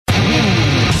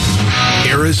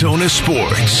Arizona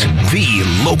sports,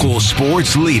 the local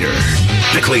sports leader.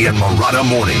 Bickley&Marotta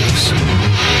Mornings.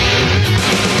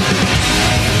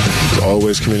 There's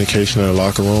always communication in the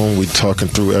locker room. We talking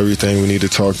through everything we need to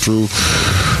talk through,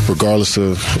 regardless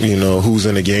of who's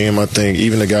in the game. I think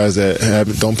even the guys that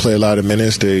don't play a lot of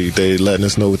minutes, they letting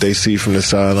us know what they see from the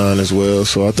sideline as well.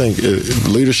 So I think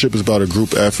leadership is about a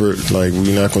group effort. Like,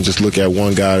 we're not going to just look at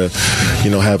one guy to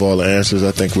have all the answers.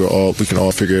 I think we can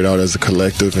all figure it out as a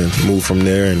collective and move from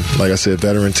there. And like I said,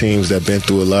 veteran teams that been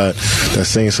through a lot, that's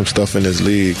seeing some stuff in this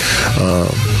league.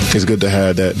 It's good to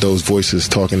have those voices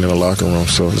talking in the locker room.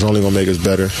 So it's only going to make us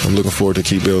better. I'm looking forward to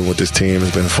keep building with this team.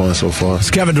 It's been fun so far.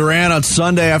 It's Kevin Durant on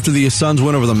Sunday after the Suns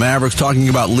win over the Mavericks, talking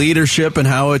about leadership and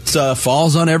how it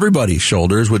falls on everybody's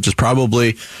shoulders, which is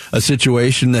probably a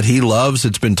situation that he loves.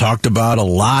 It's been talked about a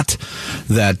lot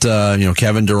that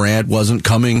Kevin Durant wasn't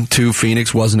coming to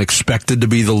Phoenix, wasn't expected to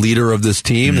be the leader of this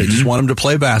team. They just want him to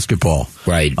play basketball.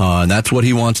 Right. And that's what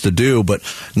he wants to do, but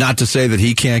not to say that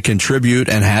he can't contribute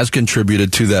and has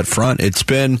contributed to that front. It's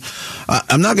been,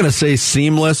 I'm not going to say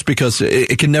seamless, because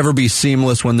it can never be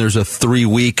seamless when there's a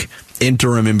 3-week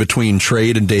interim in between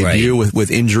trade and debut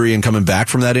with injury and coming back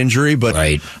from that injury.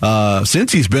 But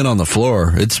since he's been on the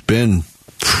floor, it's been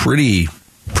pretty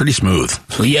smooth.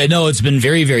 Well, yeah, no, it's been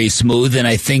very, very smooth, and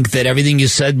I think that everything you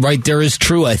said right there is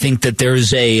true. I think that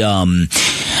there's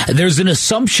an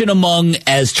assumption among,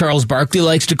 as Charles Barkley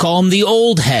likes to call them, the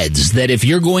old heads, that if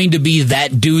you're going to be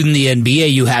that dude in the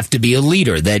NBA, you have to be a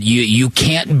leader, that you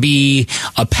can't be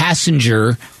a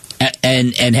passenger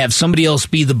and have somebody else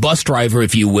be the bus driver,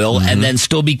 if you will, and then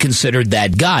still be considered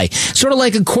that guy. Sort of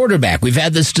like a quarterback. We've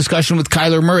had this discussion with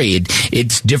Kyler Murray.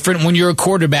 It's different when you're a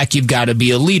quarterback. You've got to be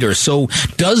a leader. So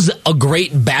does a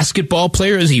great basketball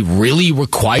player, is he really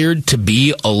required to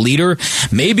be a leader?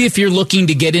 Maybe if you're looking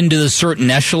to get into a certain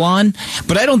echelon,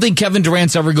 but I don't think Kevin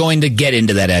Durant's ever going to get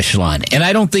into that echelon. And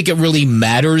I don't think it really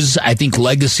matters. I think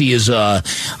legacy is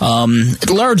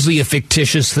largely a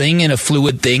fictitious thing and a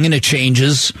fluid thing, and it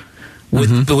changes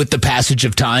with the passage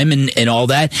of time and all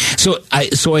that. So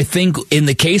I think in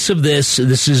the case of this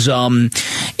is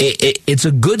it's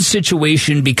a good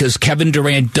situation, because Kevin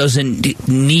Durant doesn't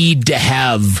need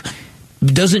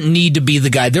to be the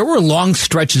guy. There were long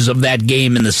stretches of that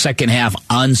game in the second half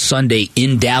on Sunday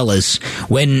in Dallas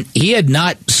when he had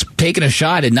not taken a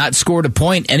shot and not scored a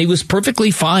point, and he was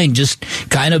perfectly fine just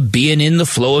kind of being in the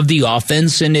flow of the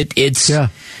offense. And it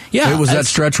was that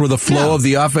stretch where the flow of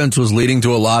the offense was leading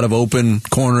to a lot of open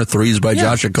corner threes by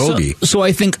Josh Okogie. So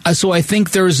I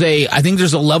think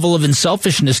there's a level of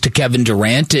unselfishness to Kevin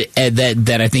Durant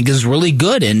that I think is really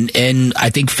good and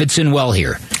I think fits in well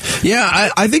here.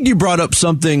 Yeah, I think you brought up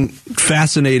something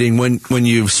fascinating when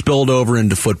you've spilled over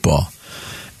into football,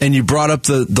 and you brought up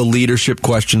the leadership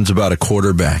questions about a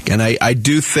quarterback, and I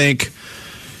do think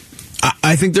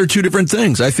they're two different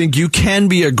things. I think you can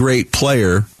be a great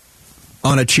player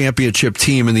on a championship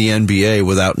team in the NBA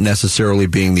without necessarily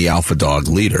being the alpha dog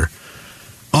leader.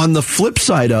 On the flip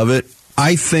side of it,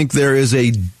 I think there is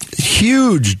a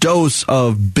huge dose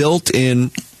of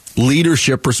built-in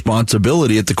leadership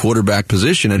responsibility at the quarterback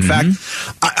position. In fact,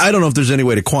 I don't know if there's any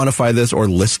way to quantify this or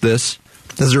list this.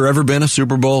 Has there ever been a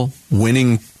Super Bowl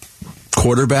winning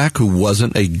quarterback who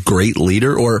wasn't a great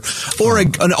leader, or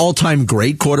an all-time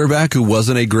great quarterback who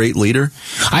wasn't a great leader?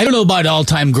 I don't know about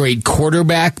all-time great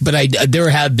quarterback, but there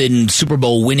have been Super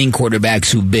Bowl winning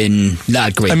quarterbacks who've been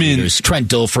not great leaders. Trent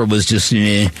Dilfer was just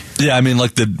Yeah, I mean,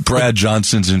 like the Brad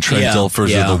Johnsons and Trent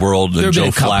Dilfers of the world, and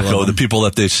Joe Flacco, the people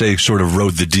that they say sort of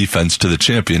rode the defense to the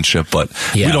championship, but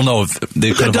we don't know if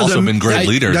they could have also been great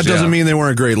leaders. That doesn't mean they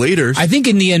weren't great leaders. I think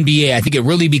in the NBA, I think it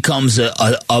really becomes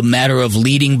a matter of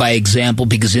leading by example,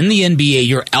 because in the NBA,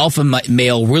 your alpha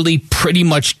male really pretty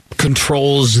much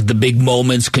controls the big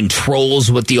moments, controls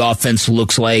what the offense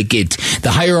looks like.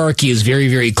 The hierarchy is very,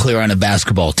 very clear on a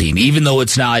basketball team, even though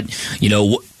it's not,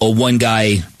 a one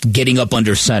guy getting up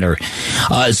under center.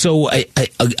 So I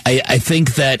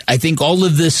think all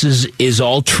of this is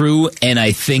all true, and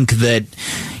I think that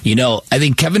I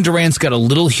think Kevin Durant's got a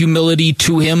little humility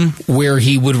to him, where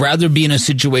he would rather be in a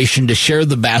situation to share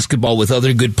the basketball with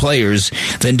other good players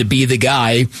than to be the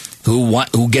guy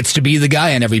who gets to be the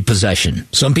guy on every possession.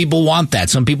 Some people want that.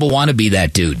 Some people want to be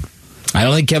that dude. I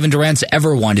don't think Kevin Durant's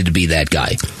ever wanted to be that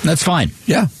guy. That's fine.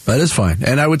 Yeah, that is fine.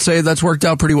 And I would say that's worked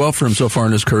out pretty well for him so far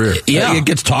in his career. Yeah. It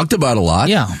gets talked about a lot.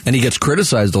 Yeah. And he gets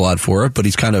criticized a lot for it, but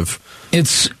he's kind of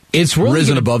it's really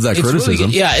risen above that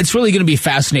criticism. It's really going to be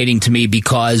fascinating to me,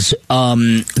 because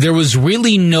there was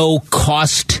really no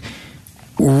cost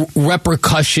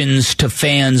repercussions to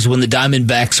fans when the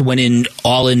Diamondbacks went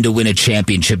all in to win a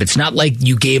championship. It's not like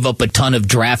you gave up a ton of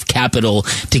draft capital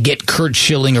to get Curt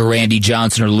Schilling or Randy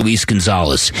Johnson or Luis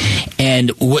Gonzalez.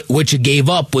 And what you gave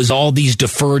up was all these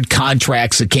deferred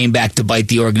contracts that came back to bite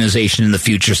the organization in the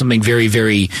future, something very,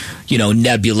 very,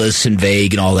 nebulous and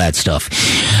vague and all that stuff.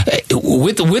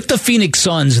 With the Phoenix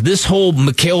Suns, this whole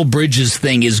Mikal Bridges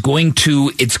thing is going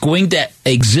to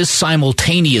exist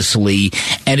simultaneously,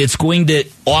 and it's going to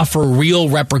offer real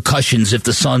repercussions if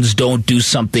the Suns don't do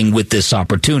something with this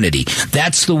opportunity.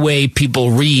 That's the way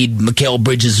people read Mikal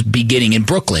Bridges' beginning in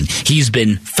Brooklyn. He's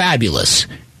been fabulous,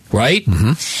 right?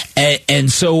 Mm-hmm.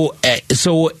 And so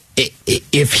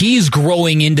if he's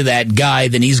growing into that guy,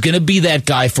 then he's going to be that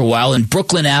guy for a while, and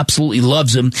Brooklyn absolutely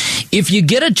loves him. If you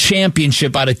get a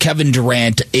championship out of Kevin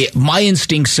Durant, my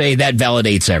instincts say that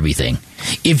validates everything.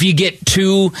 If you get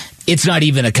 2, it's not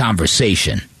even a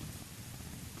conversation.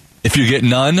 If you get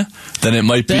none, then it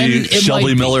might be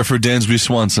Shelby Miller for Dansby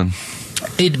Swanson.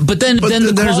 But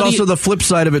there's also the flip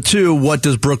side of it too. What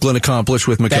does Brooklyn accomplish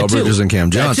with Mikal Bridges and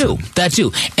Cam Johnson? That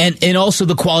too. And also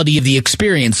the quality of the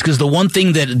experience. Because the one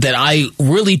thing that I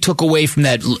really took away from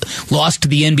that loss to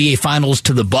the NBA Finals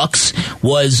to the Bucks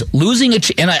was losing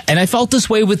and I felt this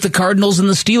way with the Cardinals and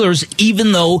the Steelers,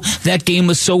 even though that game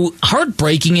was so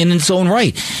heartbreaking in its own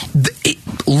right.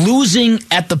 Losing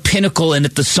at the pinnacle and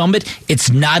at the summit,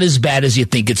 it's not as bad as you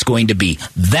think it's going to be.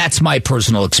 That's my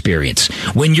personal experience.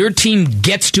 When your team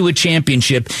gets to a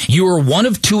championship, you are one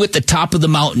of 2 at the top of the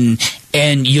mountain,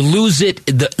 and you lose it.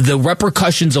 The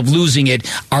repercussions of losing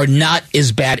it are not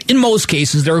as bad. In most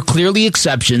cases, there are clearly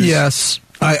exceptions. Yes.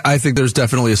 I think there's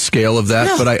definitely a scale of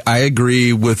that, but I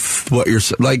agree with what you're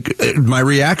saying. Like, my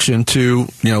reaction to,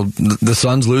 the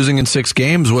Suns losing in 6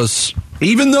 games was,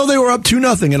 even though they were up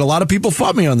 2-0, and a lot of people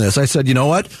fought me on this, I said, you know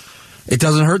what? It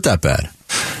doesn't hurt that bad.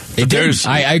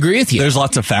 I agree with you. There's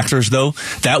lots of factors, though.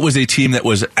 That was a team that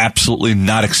was absolutely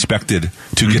not expected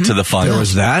to get to the finals. There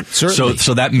was that. Certainly.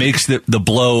 So that makes the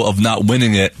blow of not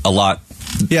winning it a lot.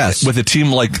 Yes, with a team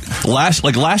like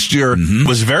last year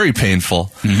was very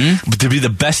painful. But to be the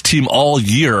best team all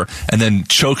year and then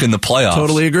choke in the playoffs.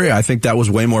 Totally agree. I think that was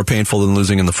way more painful than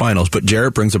losing in the finals. But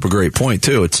Jarrett brings up a great point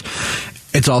too.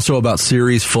 It's also about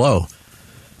series flow.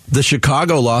 The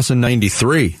Chicago loss in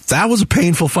 '93, that was a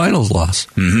painful finals loss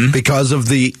because of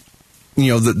the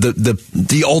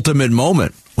ultimate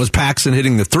moment was Paxson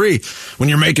hitting the 3. When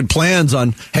you're making plans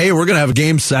on, hey, we're going to have a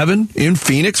Game 7 in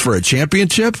Phoenix for a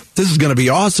championship, this is going to be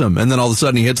awesome. And then all of a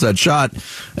sudden he hits that shot,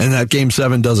 and that Game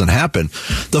 7 doesn't happen.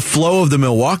 The flow of the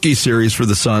Milwaukee series for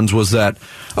the Suns was that,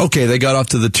 okay, they got off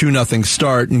to the 2-0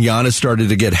 start, and Giannis started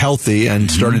to get healthy and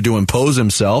started to impose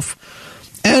himself.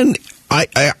 And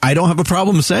I don't have a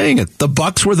problem saying it. The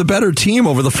Bucks were the better team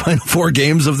over the final 4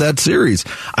 games of that series.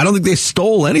 I don't think they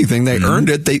stole anything. They earned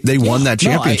it. They won that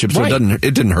championship, so it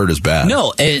didn't hurt as bad.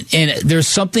 No, and there's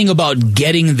something about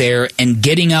getting there and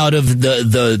getting out of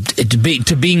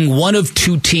to being one of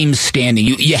 2 teams standing.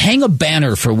 You hang a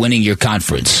banner for winning your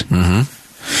conference.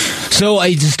 So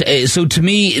to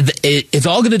me, it's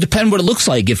all going to depend what it looks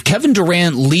like. If Kevin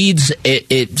Durant leads,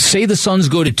 say the Suns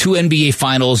go to 2 NBA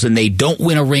Finals and they don't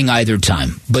win a ring either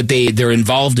time, but they're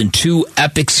involved in 2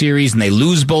 epic series and they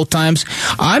lose both times,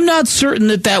 I'm not certain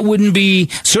that wouldn't be,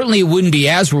 certainly it wouldn't be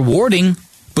as rewarding,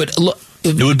 but look,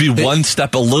 it would be one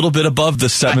step a little bit above the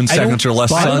 7 seconds or less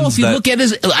Suns. I don't know if you look at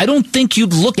it I don't think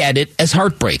you'd look at it as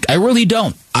heartbreak. I really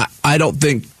don't. I don't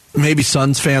think maybe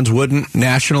Suns fans wouldn't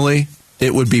nationally.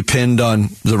 It would be pinned on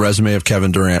the resume of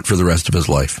Kevin Durant for the rest of his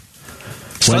life.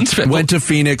 Went to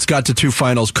Phoenix, got to 2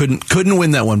 finals, couldn't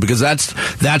win that one because that's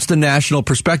the national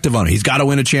perspective on it. He's got to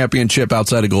win a championship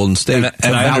outside of Golden State to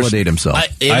validate himself.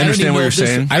 I understand what you're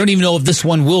saying. I don't even know if this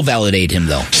one will validate him,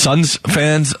 though. Suns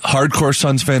fans, hardcore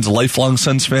Suns fans, lifelong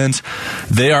Suns fans,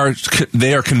 they are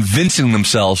convincing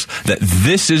themselves that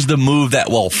this is the move that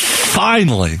will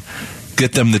finally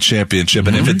get them the championship,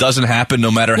 and if it doesn't happen, no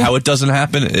matter how it doesn't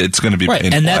happen, it's going to be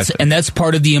painful. And that's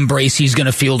part of the embrace he's going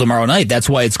to feel tomorrow night. That's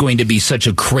why it's going to be such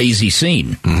a crazy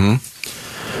scene.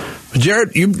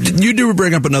 Jared, you do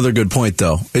bring up another good point,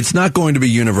 though. It's not going to be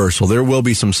universal. There will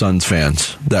be some Suns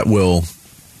fans that will.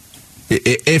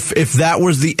 If that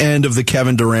was the end of the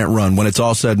Kevin Durant run, when it's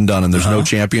all said and done, and there's no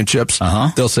championships,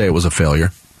 they'll say it was a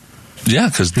failure. Yeah,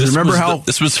 because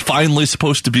this was finally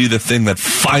supposed to be the thing that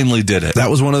finally did it.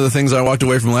 That was one of the things I walked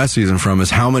away from last season from,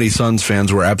 is how many Suns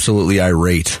fans were absolutely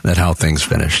irate at how things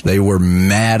finished. They were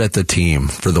mad at the team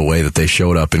for the way that they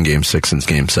showed up in Game 6 and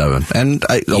Game 7. And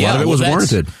a lot of it was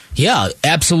warranted. Yeah,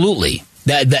 absolutely.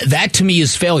 That to me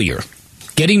is failure.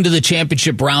 getting to the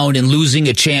championship round and losing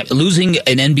an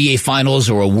NBA Finals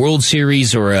or a World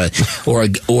Series or a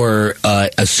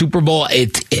Super Bowl.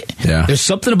 There's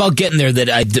something about getting there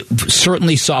that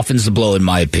certainly softens the blow, in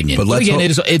my opinion. But again,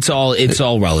 it's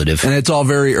all relative, and it's all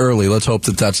very early. Let's hope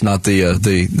that that's not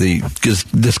the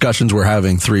discussions we're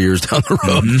having 3 years down the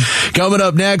road. Mm-hmm. Coming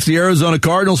up next, the Arizona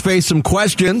Cardinals face some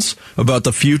questions about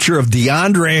the future of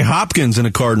DeAndre Hopkins in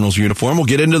a Cardinals uniform. We'll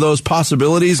get into those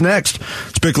possibilities next.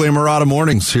 It's Bickley&Marotta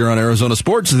Mornings here on Arizona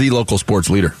Sports, the local sports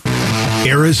leader.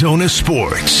 Arizona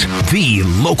Sports, the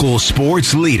local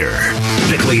sports leader.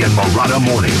 Bickley&Marotta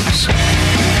Mornings.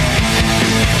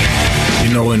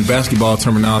 You know, in basketball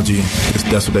terminology,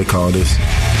 that's what they call this.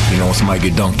 You know, when somebody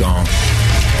get dunked on.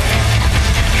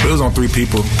 But it was on 3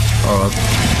 people. It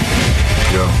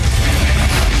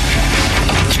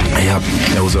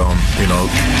was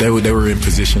they were in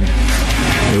position.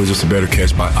 It was just a better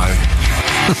catch by eye.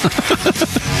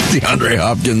 DeAndre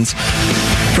Hopkins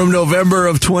from November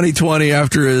of 2020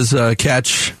 after his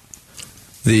catch,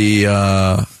 the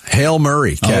Hail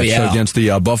Murray catch against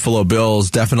the Buffalo Bills.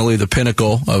 Definitely the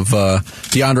pinnacle of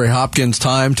DeAndre Hopkins'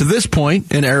 time. To this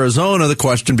point in Arizona, the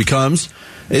question becomes,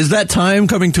 is that time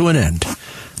coming to an end?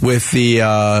 With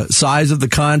the size of the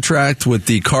contract, with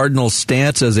the Cardinals'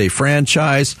 stance as a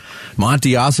franchise,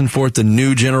 Monty Ossenfort, the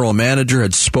new general manager,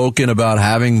 had spoken about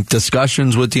having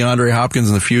discussions with DeAndre Hopkins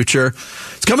in the future.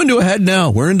 It's coming to a head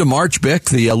now. We're into March, Bick,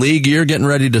 the league year getting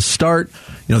ready to start.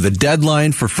 You know, the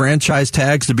deadline for franchise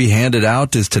tags to be handed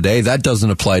out is today. That doesn't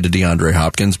apply to DeAndre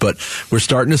Hopkins, but we're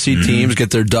starting to see teams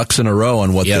get their ducks in a row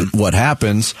on what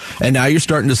happens. And now you're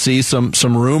starting to see some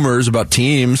rumors about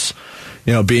teams,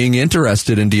 you know, being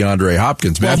interested in DeAndre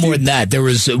Hopkins. Well, more than that, there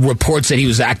was reports that he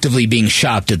was actively being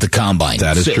shopped at the combine.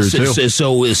 That is true, too.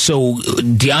 So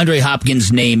DeAndre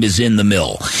Hopkins' name is in the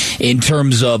mill in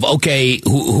terms of, okay,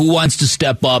 who wants to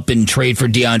step up and trade for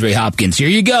DeAndre Hopkins? Here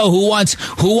you go. Who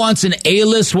wants an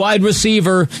A-list wide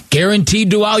receiver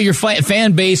guaranteed to wow your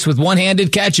fan base with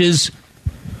one-handed catches?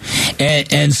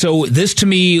 And so this, to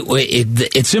me,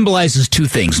 it symbolizes 2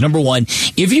 things. Number one,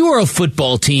 if you were a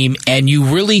football team and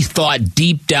you really thought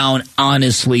deep down,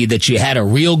 honestly, that you had a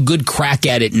real good crack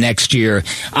at it next year,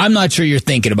 I'm not sure you're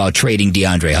thinking about trading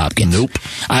DeAndre Hopkins. Nope.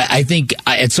 I think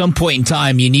at some point in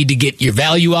time, you need to get your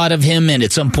value out of him, and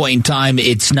at some point in time,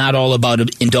 it's not all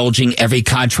about indulging every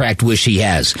contract wish he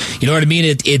has. You know what I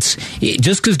mean? It's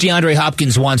just because DeAndre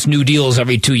Hopkins wants new deals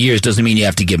every 2 years doesn't mean you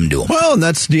have to give them to him. Well, and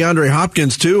that's DeAndre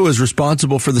Hopkins, too, is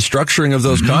responsible for the structuring of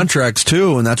those contracts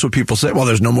too, and that's what people say. Well,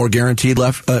 there's no more guaranteed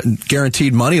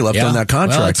money left on that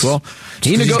contract. Well,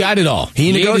 he's got it all.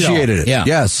 He negotiated it. Yeah.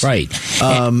 Yes, right.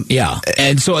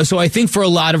 And so I think for a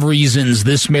lot of reasons,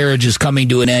 this marriage is coming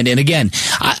to an end. And again,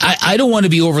 I don't want to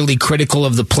be overly critical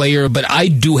of the player, but I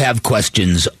do have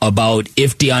questions about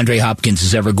if DeAndre Hopkins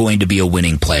is ever going to be a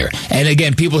winning player. And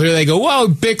again, people here, they go, "Whoa,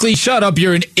 Bickley, shut up!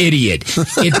 You're an idiot."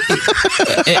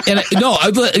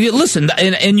 Listen,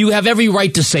 and you have every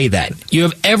right to say that. You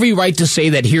have every right to say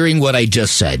that, hearing what I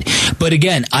just said. But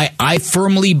again, I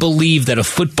firmly believe that a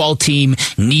football team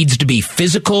needs to be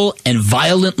physical and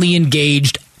violently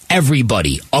engaged.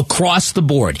 Everybody across the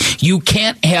board. You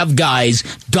can't have guys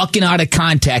ducking out of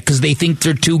contact because they think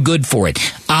they're too good for it.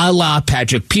 A la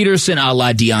Patrick Peterson, a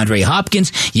la DeAndre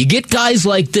Hopkins. You get guys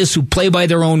like this who play by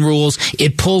their own rules,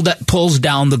 it pulls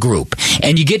down the group.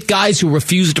 And you get guys who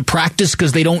refuse to practice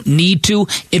because they don't need to,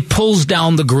 it pulls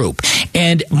down the group.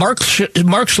 And Mark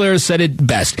Schlereth said it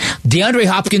best. DeAndre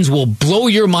Hopkins will blow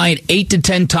your mind 8 to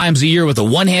 10 times a year with a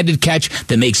one-handed catch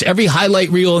that makes every highlight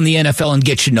reel in the NFL and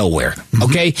gets you nowhere.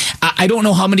 Okay? I don't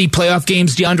know how many playoff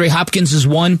games DeAndre Hopkins has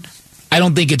won. I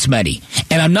don't think it's many.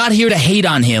 And I'm not here to hate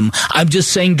on him. I'm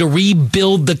just saying to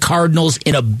rebuild the Cardinals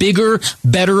in a bigger,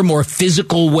 better, more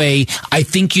physical way, I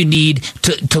think you need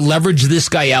to leverage this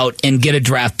guy out and get a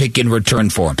draft pick in return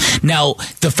for him. Now,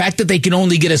 the fact that they can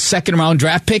only get a second-round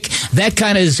draft pick, that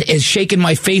kind of has shaken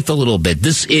my faith a little bit.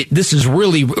 This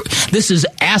is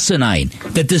asinine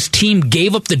that this team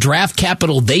gave up the draft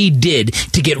capital they did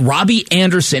to get Robbie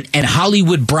Anderson and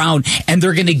Hollywood Brown, and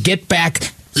they're going to get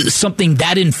back something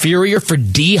that inferior for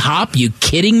D-Hop? You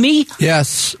kidding me?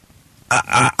 Yes.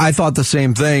 I thought the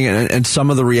same thing, and some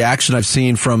of the reaction I've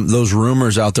seen from those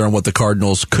rumors out there on what the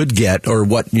Cardinals could get or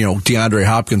what DeAndre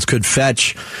Hopkins could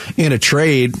fetch in a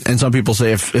trade, and some people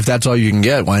say if that's all you can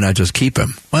get, why not just keep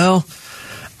him? Well,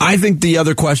 I think the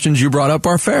other questions you brought up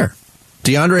are fair.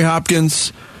 DeAndre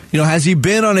Hopkins, has he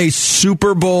been on a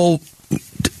Super Bowl,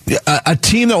 a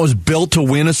team that was built to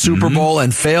win a Super Bowl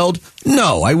and failed?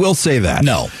 No, I will say that.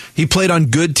 No. He played on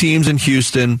good teams in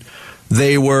Houston.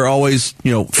 they were always,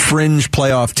 fringe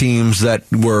playoff teams that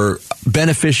were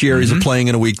beneficiaries of playing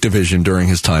in a weak division during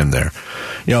his time there.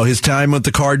 His time with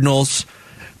the Cardinals,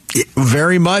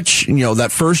 very much,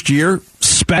 that first year,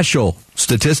 special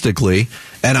statistically,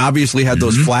 and obviously had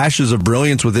those flashes of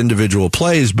brilliance with individual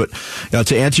plays. But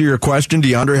to answer your question,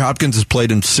 DeAndre Hopkins has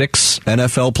played in 6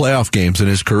 NFL playoff games in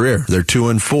his career. They're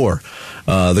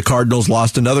 2-4. The Cardinals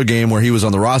lost another game where he was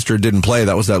on the roster, didn't play.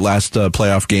 That was that last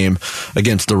playoff game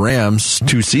against the Rams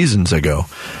 2 seasons ago.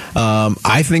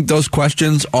 I think those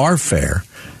questions are fair.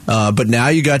 But now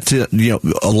you got to,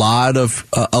 a lot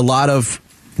of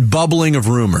bubbling of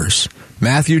rumors.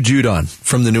 Matthew Judon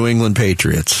from the New England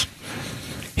Patriots.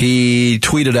 He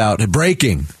tweeted out,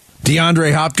 breaking,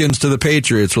 DeAndre Hopkins to the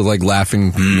Patriots with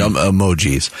laughing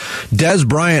emojis. Des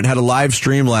Bryant had a live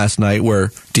stream last night where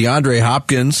DeAndre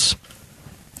Hopkins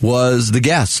was the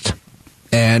guest.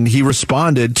 And he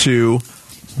responded to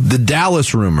the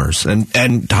Dallas rumors.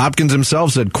 And Hopkins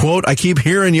himself said, quote, "I keep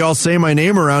hearing y'all say my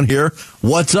name around here.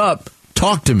 What's up?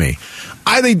 Talk to me."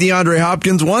 I think DeAndre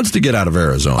Hopkins wants to get out of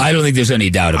Arizona. I don't think there's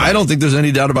any doubt about it. I don't think there's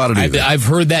any doubt about it either. I've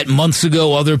heard that months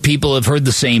ago. Other people have heard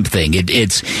the same thing.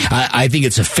 I think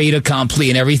it's a fait accompli,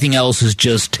 and everything else is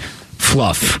just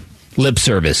fluff, lip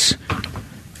service,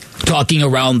 talking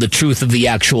around the truth of the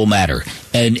actual matter.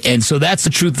 And so that's the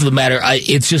truth of the matter.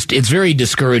 It's very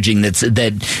discouraging that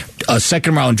a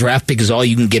second-round draft pick is all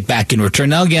you can get back in return.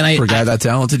 Now, again, for a guy that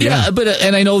talented, yeah.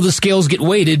 And I know the scales get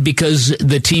weighted because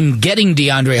the team getting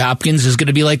DeAndre Hopkins is going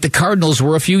to be like the Cardinals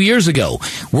were a few years ago.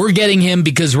 We're getting him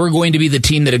because we're going to be the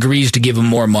team that agrees to give him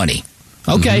more money.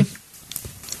 Okay.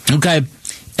 Okay.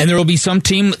 And there will be some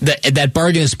team that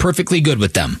bargain is perfectly good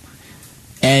with them.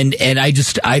 And I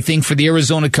think for the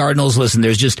Arizona Cardinals, listen,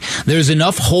 there's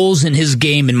enough holes in his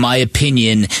game, in my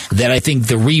opinion, that I think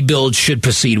the rebuild should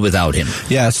proceed without him.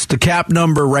 Yes, the cap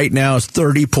number right now is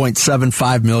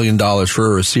 $30.75 million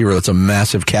for a receiver. That's a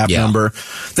massive cap number.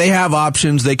 They have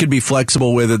options. They could be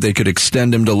flexible with it. They could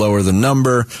extend him to lower the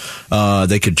number.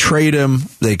 They could trade him.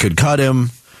 They could cut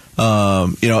him.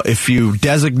 If you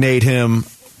designate him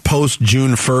post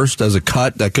June 1st as a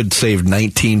cut, that could save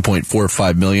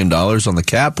 $19.45 million on the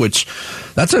cap, which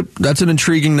that's an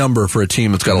intriguing number for a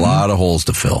team that's got a lot of holes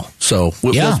to fill. So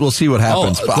we'll see what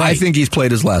happens. But I think he's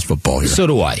played his last football here. So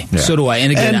do I. Yeah. So do I.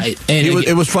 And again,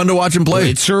 it was fun to watch him play.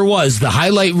 It sure was. The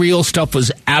highlight reel stuff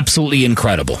was absolutely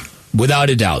incredible, without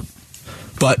a doubt.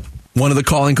 But one of the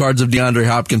calling cards of DeAndre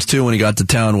Hopkins, too, when he got to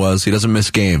town was he doesn't miss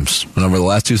games. And over the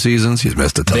last 2 seasons, he's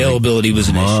missed a ton. Availability was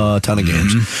an issue. A ton of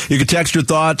games. You can text your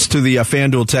thoughts to the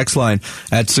FanDuel text line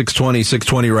at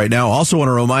 620 right now. Also want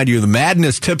to remind you, the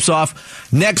Madness tips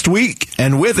off next week,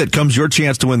 and with it comes your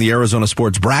chance to win the Arizona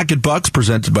Sports Bracket Bucks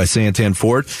presented by Santan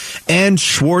Ford and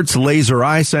Schwartz Laser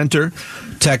Eye Center.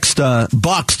 Text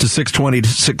Bucks to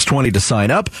 620 to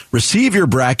sign up. Receive your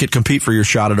bracket. Compete for your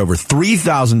shot at over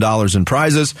 $3,000 in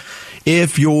prizes.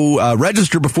 If you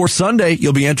register before Sunday,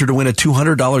 you'll be entered to win a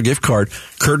 $200 gift card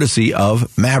courtesy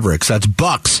of Mavericks. That's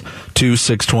Bucks to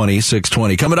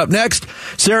 620. Coming up next,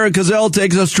 Sarah Cazell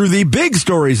takes us through the big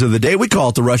stories of the day. We call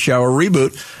it the Rush Hour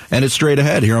Reboot, and it's straight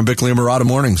ahead here on Bickley&Marotta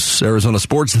Mornings. Arizona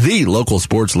Sports, the local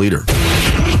sports leader.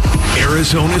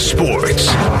 Arizona Sports,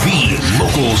 the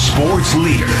local sports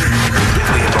leader.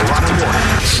 Bickley&Marotta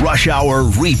Mornings. Rush Hour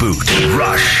Reboot.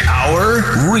 Rush Hour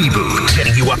Reboot.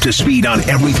 Getting you up to speed on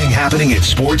everything happening in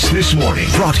sports this morning.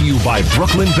 Brought to you by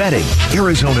Brooklyn Bedding.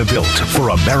 Arizona built for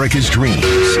America's dreams.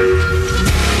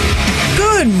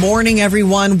 Good morning,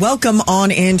 everyone. Welcome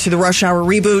on into the Rush Hour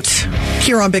Reboot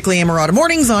here on Bickley&Marotta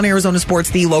Mornings on Arizona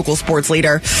Sports, the local sports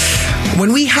leader.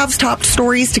 When we have top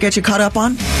stories to get you caught up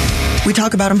on, we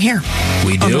talk about them here.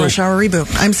 We do. On the Rush Hour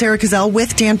Reboot. I'm Sarah Cazell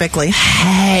with Dan Bickley.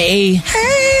 Hey,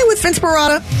 with Vince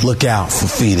Marotta. Look out for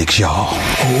Phoenix, y'all. Ooh.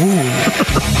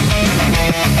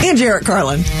 And Jarrett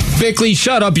Carlin. Bickley,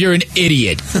 shut up. You're an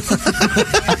idiot.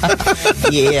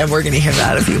 Yeah, we're going to hear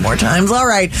that a few more times. All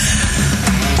right.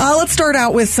 Let's start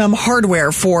out with some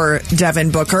hardware for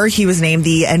Devin Booker. He was named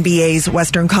the NBA's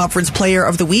Western Conference Player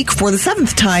of the Week for the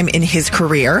 7th time in his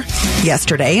career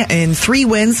yesterday. In 3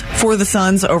 wins for the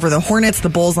Suns over the Hornets, the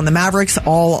Bulls, and the Mavericks,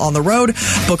 all on the road.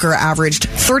 Booker averaged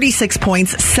 36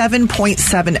 points,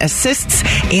 7.7 assists,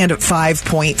 and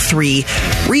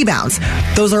 5.3 rebounds.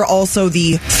 Those are also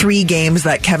the 3 games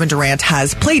that Kevin Durant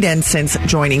has played in since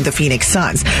joining the Phoenix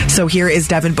Suns. So here is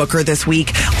Devin Booker this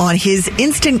week on his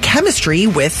instant chemistry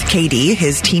with with KD,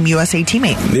 his Team USA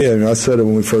teammate. Yeah, I said it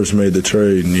when we first made the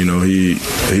trade. And,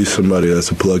 he's somebody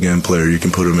that's a plug-in player. You can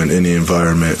put him in any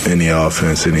environment, any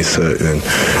offense, any set, and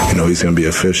he's going to be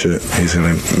efficient. He's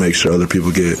going to make sure other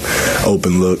people get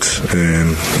open looks,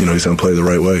 and he's going to play the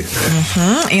right way.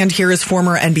 Mm-hmm. And here is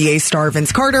former NBA star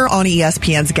Vince Carter on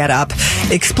ESPN's Get Up,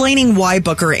 explaining why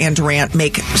Booker and Durant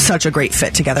make such a great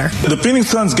fit together. The Phoenix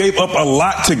Suns gave up a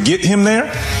lot to get him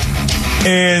there.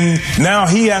 And now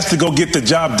he has to go get the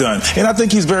job done. And I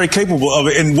think he's very capable of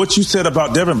it. And what you said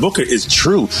about Devin Booker is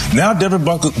true. Now Devin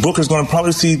Booker is going to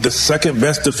probably see the second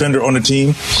best defender on the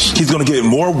team. He's going to get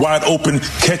more wide open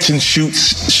catch and shoot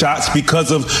shots because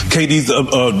of KD's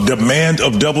demand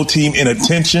of double team and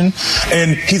attention.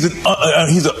 And he's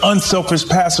an unselfish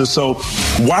passer. So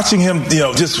watching him,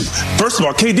 just first of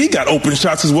all, KD got open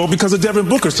shots as well because of Devin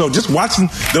Booker. So just watching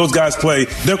those guys play,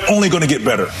 they're only going to get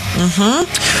better.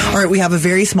 Mm-hmm. All right, we have a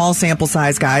very small sample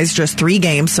size, guys, just 3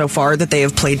 games so far that they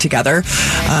have played together,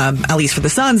 at least for the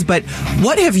Suns. But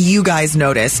what have you guys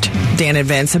noticed, Dan and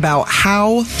Vince, about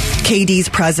how KD's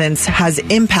presence has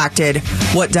impacted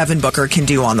what Devin Booker can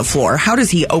do on the floor? How does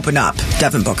he open up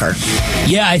Devin Booker?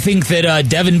 Yeah, I think that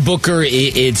Devin Booker,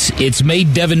 it's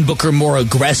made Devin Booker more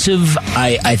aggressive.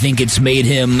 I think it's made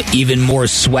him even more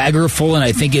swaggerful, and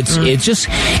I think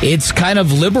it's kind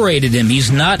of liberated him.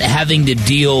 He's not having to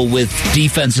deal with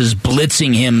defenses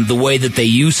blitzing him the way that they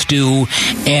used to,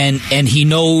 and he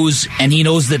knows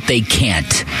that they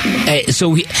can't.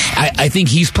 So I think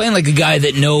he's playing like a guy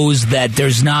that knows that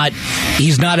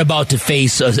he's not about to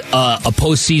face a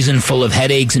postseason full of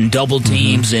headaches and double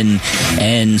teams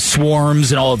and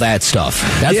swarms and all of that stuff.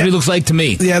 That's what he looks like to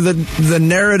me. Yeah, the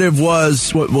narrative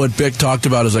was what Bick talked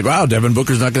about is like, wow, Devin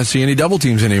Booker's not going to see any double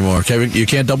teams anymore. Kevin, you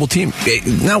can't double team.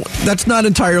 Now, that's not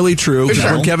entirely true.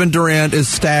 Sure. When Kevin Durant is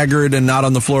staggered and not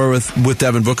on the floor with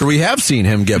Devin Booker, we have seen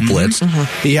him get blitzed.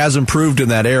 Mm-hmm. He has improved in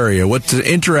that area. What's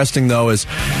interesting, though, is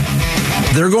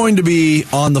they're going to be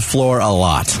on the floor a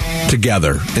lot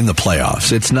together in the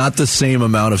playoffs. It's not the same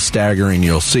amount of staggering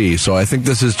you'll see. So I think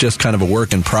this is just kind of a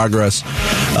work in progress.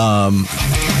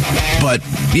 But,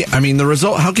 yeah, I mean, the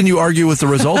result, how can you argue with the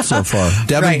results so far?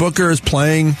 Devin Booker is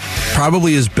playing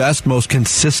probably his best, most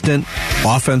consistent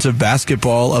offensive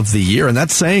basketball of the year, and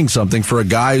that's saying something for a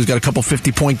guy who's got a couple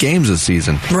 50-point games this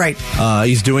season. Right.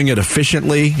 He's doing it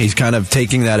efficiently. He's kind of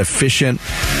taking that efficient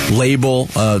label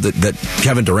that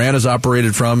Kevin Durant has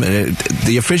operated from, and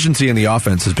the efficiency in the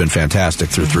offense has been fantastic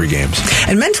through 3 games.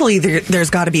 And mentally,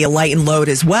 there's got to be a light and load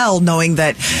as well, knowing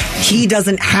that he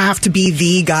doesn't have to be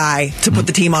the guy to put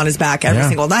the team on his back every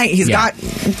single night. He's got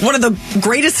one of the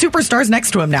greatest superstars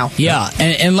next to him now. Yeah,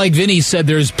 and like Vinny said,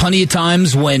 there's plenty of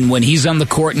times when he's on the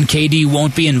court and KD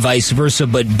won't be, and vice versa.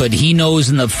 But he knows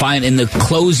in the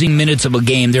closing minutes of a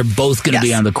game, they're both going to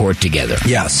be on the court together.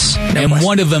 Yes, and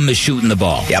one of them is shooting the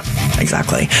ball. Yep,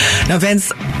 exactly. Now,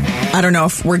 Vince, I don't know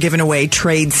if we're giving away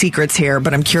trade secrets here,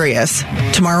 but I'm curious.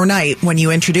 Tomorrow night, when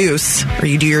you introduce or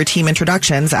you do your team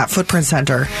introductions at Footprint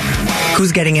Center,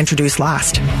 who's getting introduced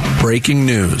last? Breaking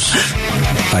news.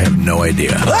 I have no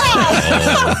idea.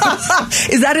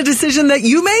 Is that a decision that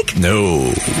you make?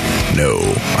 No.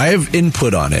 I have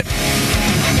input on it.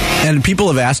 And people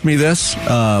have asked me this.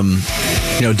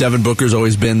 Devin Booker's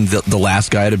always been the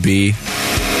last guy to be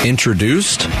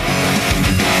introduced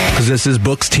because this is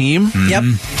Book's team. Yep.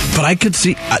 But I could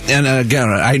see, and again,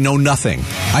 I know nothing.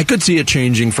 I could see it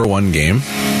changing for one game.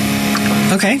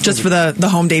 Okay, just for the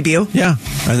home debut? Yeah,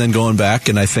 and then going back,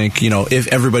 and I think, if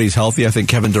everybody's healthy, I think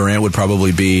Kevin Durant would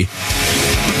probably be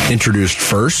introduced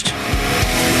first.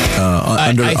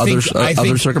 Under other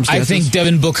circumstances. I think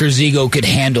Devin Booker's ego could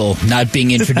handle not being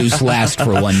introduced last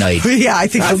for one night. Yeah, I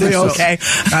think he'll be okay.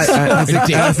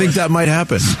 I think that might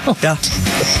happen. Yeah.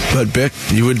 But Bick,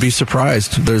 you would be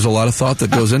surprised. There's a lot of thought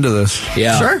that goes into this.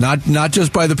 Yeah. Sure. Not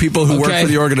just by the people who work for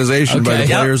the organization, by the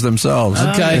players themselves.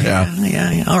 Okay.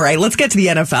 Yeah. All right, let's get to the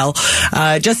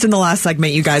NFL. Just in the last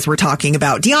segment, you guys were talking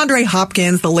about DeAndre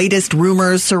Hopkins, the latest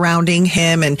rumors surrounding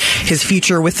him and his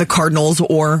future with the Cardinals,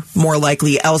 or more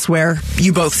likely elsewhere.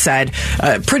 You both said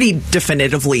pretty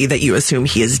definitively that you assume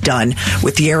he is done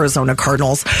with the Arizona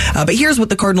Cardinals. But here's what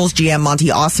the Cardinals GM Monty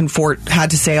Austinfort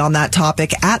had to say on that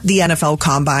topic at the NFL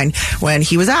Combine when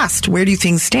he was asked, where do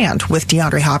things stand with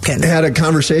DeAndre Hopkins? I had a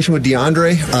conversation with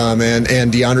DeAndre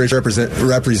and DeAndre's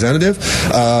representative.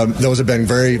 Those have been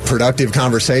very productive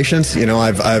conversations.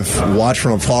 I've watched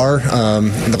from afar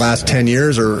in the last 10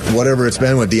 years or whatever it's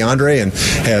been with DeAndre, and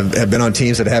have been on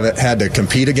teams that have had to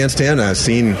compete against him. I've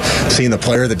seen seen the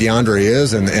player that DeAndre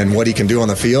is and what he can do on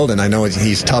the field, and I know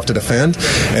he's tough to defend.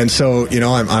 And so,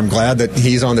 I'm glad that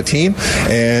he's on the team.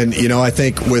 And, I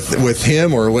think with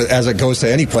him or as it goes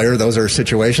to any player, those are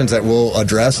situations that we'll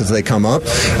address as they come up.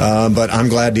 But I'm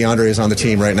glad DeAndre is on the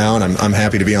team right now, and I'm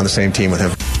happy to be on the same team with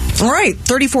him. All right,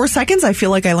 34 seconds. I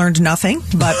feel like I learned nothing,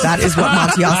 but that is what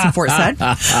Monty Ossenfort said.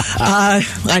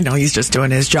 I know he's just doing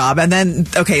his job. And then,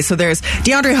 so there's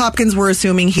DeAndre Hopkins. We're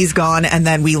assuming he's gone. And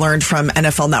then we learned from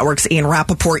NFL Network's Ian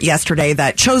Rappaport yesterday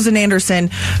that Chosen Anderson,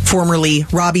 formerly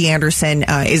Robbie Anderson,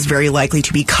 is very likely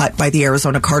to be cut by the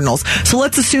Arizona Cardinals. So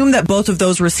let's assume that both of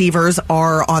those receivers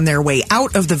are on their way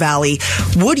out of the Valley.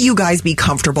 Would you guys be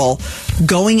comfortable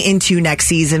going into next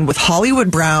season with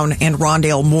Hollywood Brown and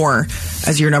Rondale Moore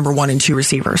as your number 1 and 2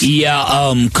 receivers?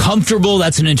 Yeah, comfortable,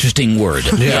 that's an interesting word.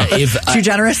 Yeah. Too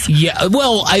generous? Yeah,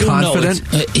 well, I don't know.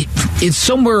 It's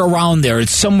somewhere around there.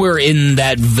 It's somewhere in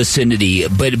that vicinity,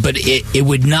 but it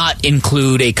would not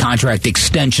include a contract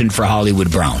extension for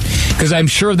Hollywood Brown, because I'm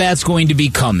sure that's going to be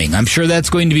coming. I'm sure that's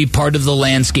going to be part of the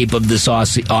landscape of this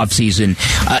offseason.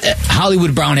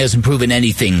 Hollywood Brown hasn't proven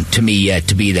anything to me yet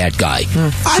to be that guy.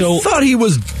 I thought he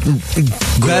was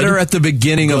better at the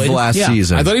beginning of last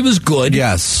season. I thought he was good.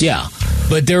 Yes. Yeah.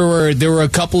 But there were a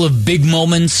couple of big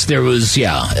moments. There was,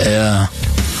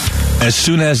 as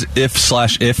soon as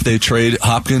if they trade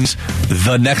Hopkins,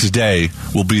 the next day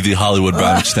will be the Hollywood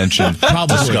Brown extension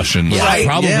discussion. Yeah, right.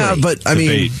 probably. Yeah, but I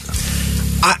mean,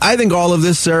 I think all of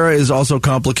this, Sarah, is also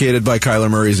complicated by Kyler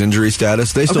Murray's injury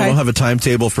status. They still don't have a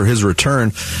timetable for his return.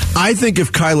 I think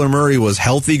if Kyler Murray was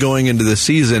healthy going into the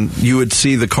season, you would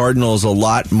see the Cardinals a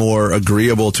lot more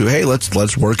agreeable to, hey,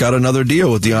 let's work out another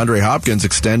deal with DeAndre Hopkins,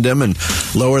 extend him, and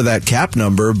lower that cap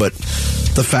number. But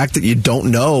the fact that you don't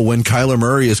know when Kyler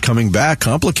Murray is coming back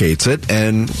complicates it,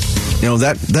 and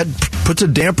that puts a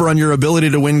damper on your ability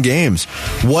to win games.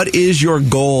 What is your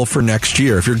goal for next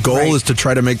year? If your goal is to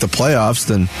try to make the playoffs,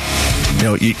 then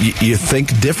you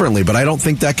think differently. But I don't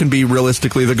think that can be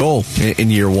realistically the goal in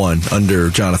year one under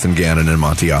Jonathan Gannon and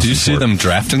Monty Ossenfort. Do you see them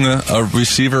drafting a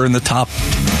receiver in the top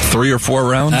 3 or 4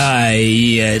 rounds?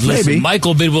 Listen, maybe.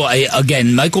 Michael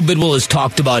Bidwell has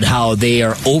talked about how they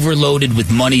are overloaded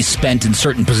with money spent in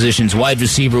certain positions. Wide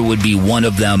receiver would be one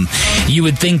of them. You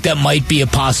would think that might be a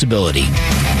possibility,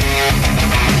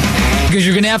 because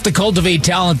you're going to have to cultivate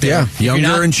talent there. Yeah,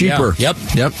 younger and cheaper. Yeah.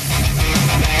 Yep.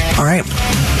 All right,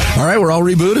 we're all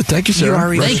rebooted. Thank you, Sarah.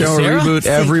 Rush Hour Reboot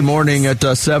every morning at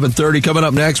 7:30. Coming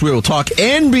up next, we will talk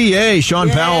NBA. Shaun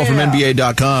Powell from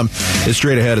NBA.com is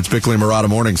straight ahead. It's Bickley&Marotta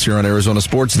Mornings here on Arizona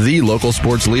Sports, the local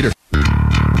sports leader.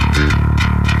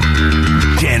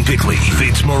 Dan Bickley,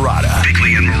 Vince Marotta.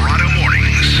 Bickley&Marotta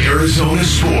Mornings. Arizona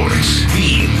Sports,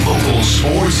 the local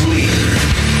sports leader.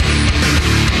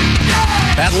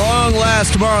 At long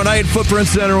last, tomorrow night, Footprint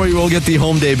Center, we will get the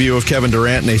home debut of Kevin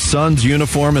Durant in a Suns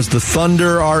uniform as the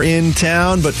Thunder are in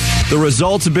town. But the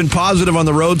results have been positive on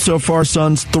the road so far.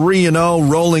 Suns 3-0,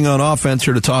 rolling on offense.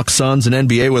 Here to talk Suns and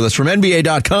NBA with us from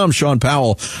NBA.com, Shaun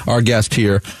Powell, our guest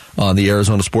here on the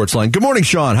Arizona Sports Line. Good morning,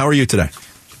 Shaun. How are you today?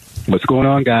 What's going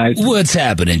on, guys? What's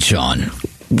happening, Shaun?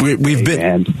 We've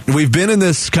been in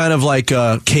this kind of like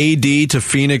KD to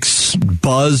Phoenix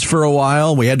buzz for a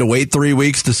while. We had to wait 3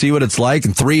 weeks to see what it's like,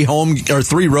 and 3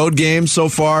 road games so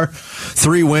far,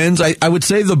 3 wins. I would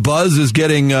say the buzz is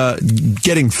getting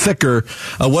thicker.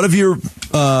 What have your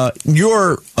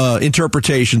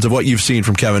interpretations of what you've seen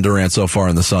from Kevin Durant so far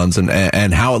in the Suns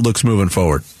and how it looks moving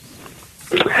forward?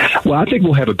 Well, I think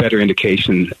we'll have a better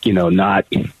indication, not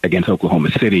against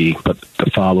Oklahoma City, but the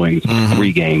following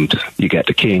 3 games. You got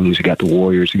the Kings, you got the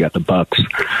Warriors, you got the Bucks.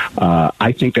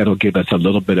 I think that'll give us a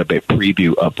little bit of a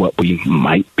preview of what we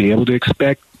might be able to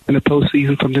expect in the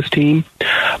postseason from this team.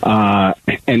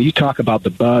 And you talk about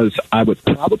the buzz, I would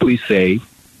probably say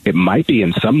it might be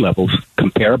in some levels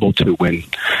comparable to when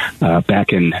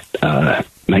back in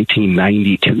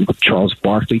 1992, Charles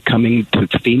Barkley coming to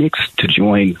Phoenix to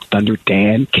join Thunder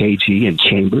Dan, KG, and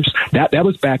Chambers. That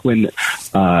was back when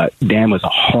Dan was a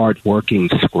hard-working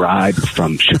scribe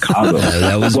from Chicago.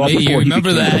 That was me. You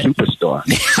remember that? Superstar.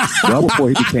 Well before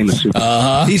he became a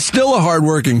superstar. He's still a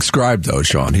hard-working scribe, though,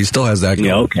 Shaun. He still has that going.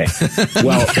 Yeah, okay.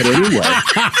 Well, but anyway.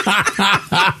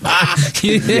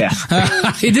 Yeah.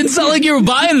 It didn't sound like you were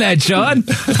buying that, Shaun.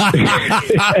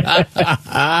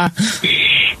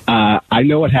 I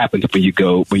know what happens when you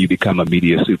become a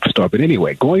media superstar. But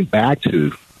anyway, going back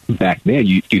then,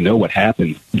 you know what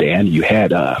happened, Dan. You had,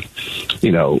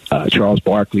 Charles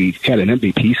Barkley had an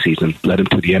MVP season, led him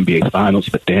to the NBA Finals,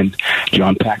 but then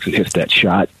John Paxson hits that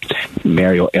shot.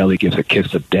 Mario Elie gives a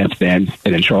kiss of death then,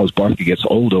 and then Charles Barkley gets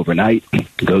old overnight,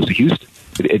 goes to Houston.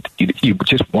 you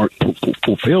just weren't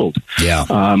fulfilled. Yeah.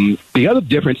 The other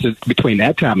difference between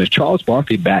that time is Charles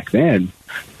Barkley back then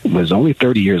was only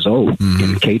 30 years old,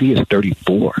 and KD is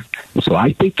 34. So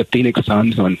I think the Phoenix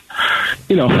Suns,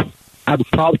 I would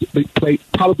probably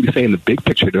say in the big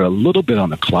picture, they're a little bit on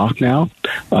the clock now.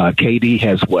 KD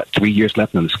has, 3 years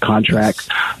left on his contract.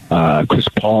 Chris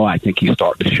Paul, I think he's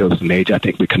starting to show some age. I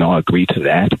think we can all agree to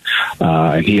that.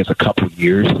 And he has a couple of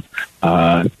years.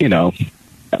 They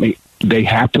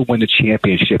have to win the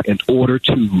championship in order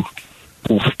to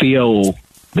fulfill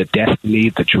the destiny,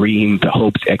 the dream, the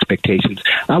hopes, expectations.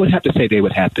 I would have to say they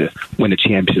would have to win the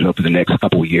championship over the next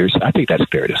couple of years. I think that's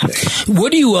fair to say.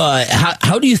 What do you?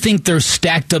 How do you think they're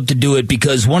stacked up to do it?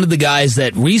 Because one of the guys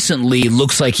that recently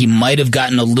looks like he might have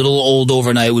gotten a little old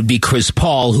overnight would be Chris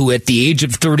Paul, who at the age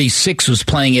of 36 was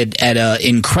playing at an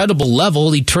incredible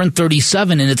level. He turned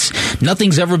 37, and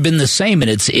nothing's ever been the same,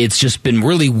 and it's just been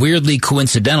really weirdly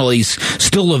coincidental. He's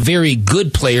still a very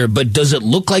good player, but does it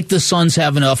look like the Suns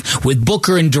have enough with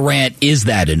Booker and Durant? Is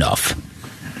that enough?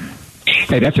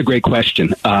 Hey, that's a great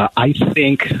question. I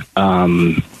think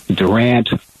Durant,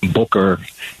 Booker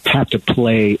have to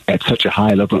play at such a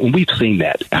high level, and we've seen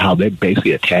that, how they're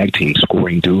basically a tag team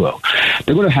scoring duo.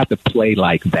 They're going to have to play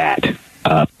like that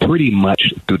pretty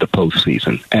much through the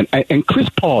postseason. And Chris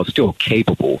Paul is still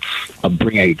capable of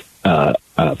bringing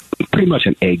pretty much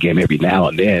an A game every now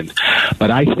and then. But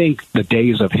I think the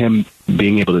days of him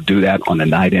being able to do that on a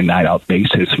night-in, night-out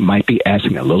basis might be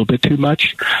asking a little bit too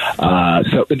much.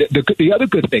 So the other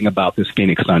good thing about this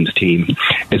Phoenix Suns team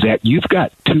is that you've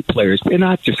got two players, and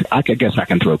I guess I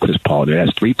can throw Chris Paul there.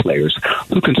 That's three players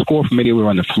who can score from anywhere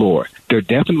on the floor. They're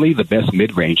definitely the best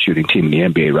mid-range shooting team in the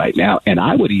NBA right now, and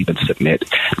I would even submit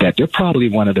that they're probably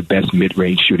one of the best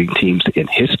mid-range shooting teams in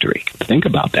history. Think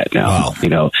about that now.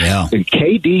 Wow. And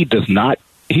KD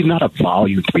he's not a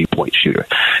volume three-point shooter.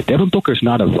 Devin Booker's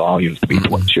not a volume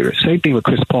three-point shooter. Same thing with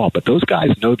Chris Paul, but those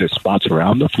guys know their spots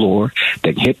around the floor.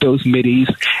 They hit those middies,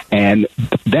 and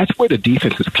that's where the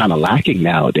defense is kind of lacking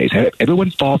nowadays.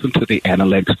 Everyone falls into the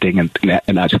analytics thing,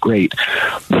 and that's great.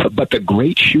 But the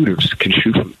great shooters can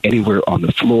shoot from anywhere on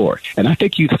the floor, and I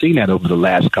think you've seen that over the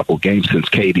last couple of games since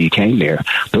KD came there.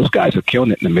 Those guys are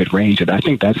killing it in the mid-range, and I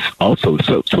think that's also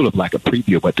sort of like a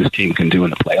preview of what this team can do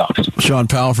in the playoffs. Shaun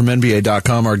Powell from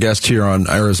NBA.com, our guest here on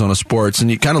Arizona Sports,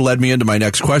 and you kind of led me into my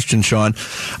next question, Shaun.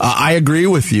 I agree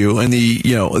with you, and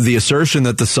the assertion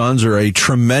that the Suns are a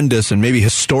tremendous and maybe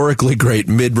historically great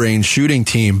mid-range shooting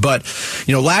team. But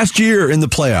last year in the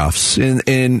playoffs,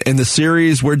 in the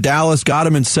series where Dallas got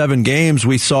them in 7 games,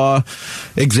 we saw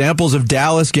examples of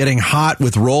Dallas getting hot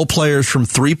with role players from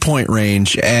 3-point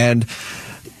range. And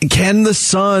can the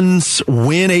Suns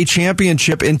win a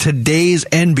championship in today's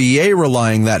NBA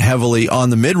relying that heavily on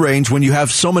the mid-range when you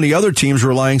have so many other teams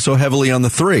relying so heavily on the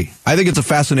 3? I think it's a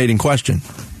fascinating question.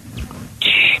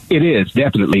 It is,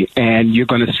 definitely, and you're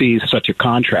going to see such a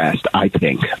contrast, I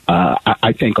think.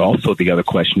 I think also the other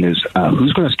question is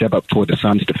who's going to step up for the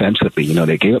Suns defensively?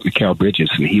 They gave up Mikal Bridges,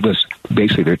 and he was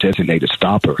basically their designated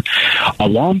stopper.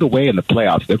 Along the way in the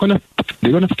playoffs, they're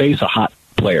going to face a hot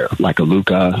player like a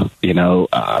Luka,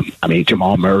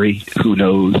 Jamal Murray, who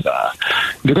knows?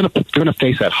 They're going to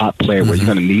face that hot player where you're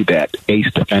going to need that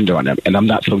ace defender on them, and I'm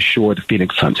not so sure the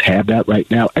Phoenix Suns have that right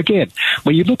now. Again,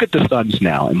 when you look at the Suns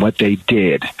now and what they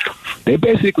did, they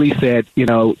basically said,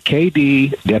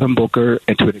 KD, Devin Booker,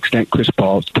 and to an extent Chris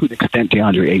Paul, to an extent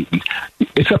DeAndre Ayton,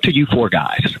 it's up to you 4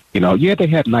 guys. They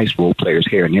have nice role players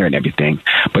here and there and everything,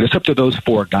 but it's up to those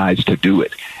 4 guys to do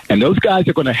it. And those guys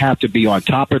are going to have to be on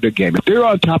top of their game. If they're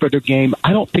on top of their game,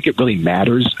 I don't think it really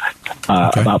matters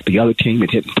about the other team and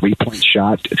hitting 3-point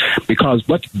shots, because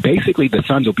basically the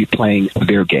Suns will be playing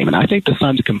their game. And I think the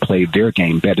Suns can play their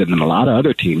game better than a lot of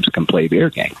other teams can play their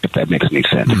game, if that makes any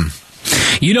sense.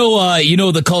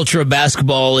 The culture of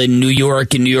basketball in New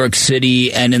York, in New York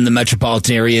City, and in the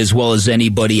metropolitan area as well as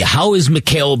anybody. How is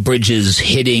Mikal Bridges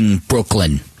hitting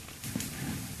Brooklyn?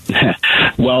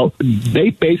 Well, they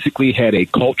basically had a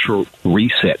cultural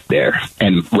reset there,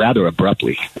 and rather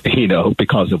abruptly,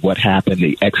 because of what happened,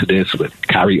 the exodus with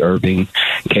Kyrie Irving,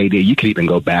 KD. You could even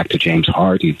go back to James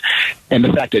Harden. And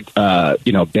the fact that,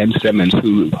 Ben Simmons,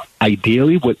 who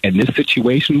ideally would, in this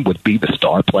situation, would be the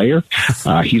star player,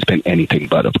 he's been anything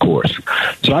but, of course.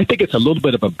 So I think it's a little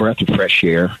bit of a breath of fresh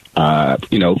air,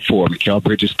 for Mikal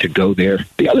Bridges to go there.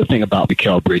 The other thing about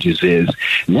Mikal Bridges is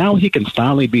now he can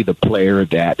finally be the player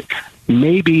that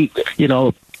maybe,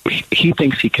 he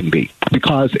thinks he can be.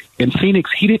 Because in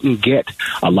Phoenix, he didn't get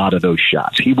a lot of those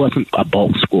shots. He wasn't a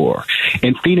bulk scorer.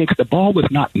 In Phoenix, the ball was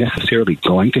not necessarily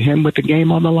going to him with the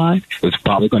game on the line. It was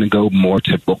probably going to go more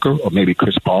to Booker or maybe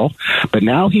Chris Paul. But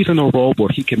now he's in a role where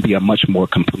he can be a much more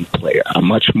complete player, a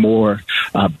much more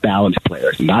balanced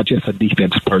player, not just a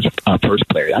defense first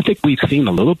player. I think we've seen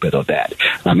a little bit of that.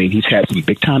 I mean, he's had some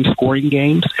big-time scoring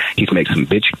games. He's made some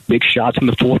big shots in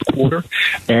the fourth quarter.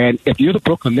 And if you're the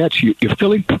Brooklyn Nets, you're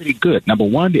feeling pretty good. Number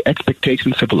one, the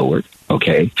expectations have lowered,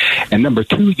 okay? And number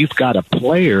two, you've got a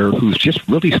player who's just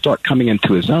really start coming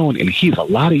into his own, and he's a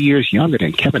lot of years younger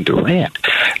than Kevin Durant.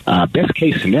 Best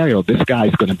case scenario, this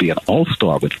guy's going to be an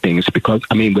all-star with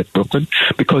with Brooklyn,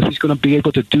 because he's going to be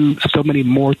able to do so many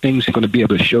more things. He's going to be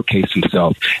able to showcase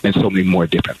himself in so many more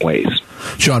different ways.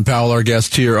 Shaun Powell, our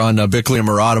guest here on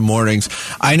Bickley&Marotta Mornings.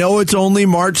 I know it's only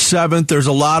March 7th. There's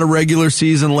a lot of regular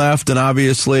season left, and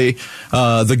obviously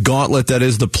the gauntlet that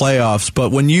is the playoffs.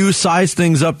 But when you size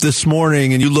things up this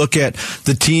morning and you look at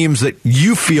the teams that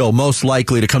you feel most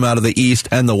likely to come out of the East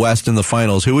and the West in the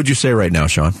finals, who would you say right now,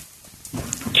 Shaun?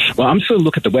 Well, I'm still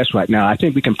looking at the West right now. I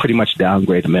think we can pretty much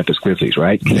downgrade the Memphis Grizzlies,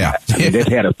 right? Yeah. I mean, they've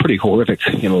had a pretty horrific,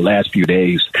 last few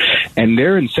days. And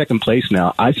they're in second place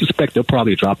now. I suspect they'll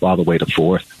probably drop all the way to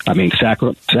fourth. I mean,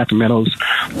 Sacramento's,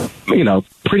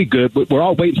 pretty good. We're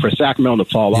all waiting for Sacramento to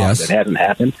fall off. It hasn't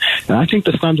happened. And I think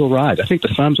the Suns will rise. I think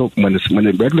the Suns will, when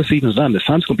the regular season's done, the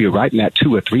Suns will be right in that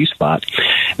 2 or 3 spot.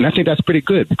 And I think that's pretty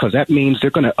good, because that means they're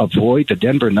going to avoid the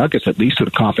Denver Nuggets, at least to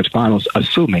the conference finals,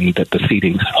 assuming that the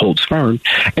seeding holds firm.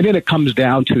 And then it comes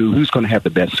down to who's going to have the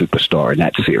best superstar in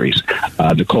that series.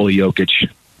 Nikola Jokic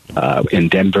in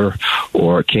Denver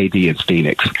or KD in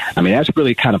Phoenix. I mean, that's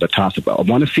really kind of a toss-up. I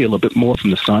want to see a little bit more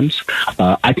from the Suns.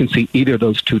 I can see either of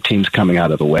those two teams coming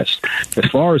out of the West. As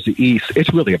far as the East,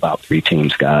 it's really about 3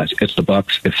 teams, guys. It's the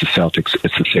Bucks, it's the Celtics,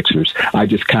 it's the Sixers. I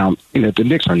just count, the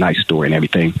Knicks are a nice story and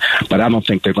everything, but I don't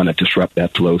think they're going to disrupt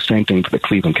that flow. Same thing for the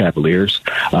Cleveland Cavaliers.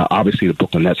 Obviously, the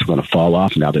Brooklyn Nets are going to fall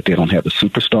off now that they don't have a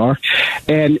superstar.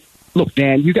 And look,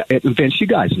 Dan, Vince, you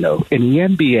guys know, in the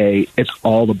NBA, it's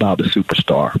all about the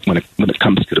superstar when it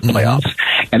comes to the playoffs.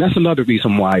 Mm-hmm. And that's another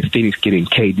reason why Phoenix getting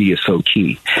KD is so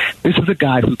key. This is a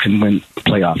guy who can win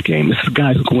playoff games. This is a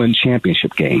guy who can win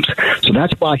championship games. So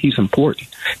that's why he's important.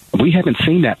 We haven't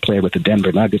seen that player with the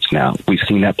Denver Nuggets now. We've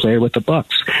seen that player with the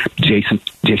Bucks. Jason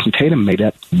Tatum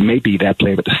may be that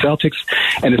player with the Celtics.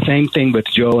 And the same thing with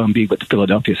Joel Embiid with the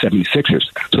Philadelphia 76ers.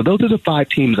 So those are the 5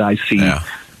 teams I see. Yeah.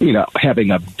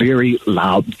 Having a very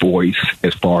loud voice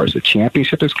as far as the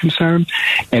championship is concerned.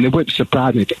 And it wouldn't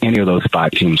surprise me if any of those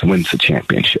 5 teams wins the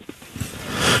championship.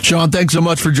 Shaun, thanks so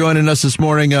much for joining us this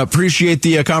morning. Appreciate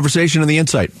the conversation and the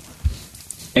insight.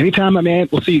 Anytime, my man.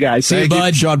 We'll see you guys. See you,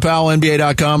 bud. Shaun Powell,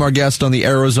 NBA.com, our guest on the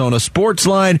Arizona Sports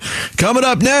Line. Coming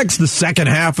up next, the second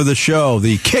half of the show,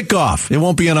 the kickoff. It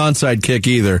won't be an onside kick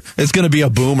either. It's going to be a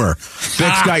boomer.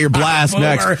 Bick's got your blast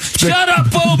next. Shut up,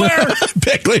 boomer!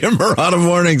 Bickley&Marotta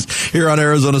Mornings here on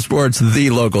Arizona Sports, the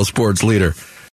local sports leader.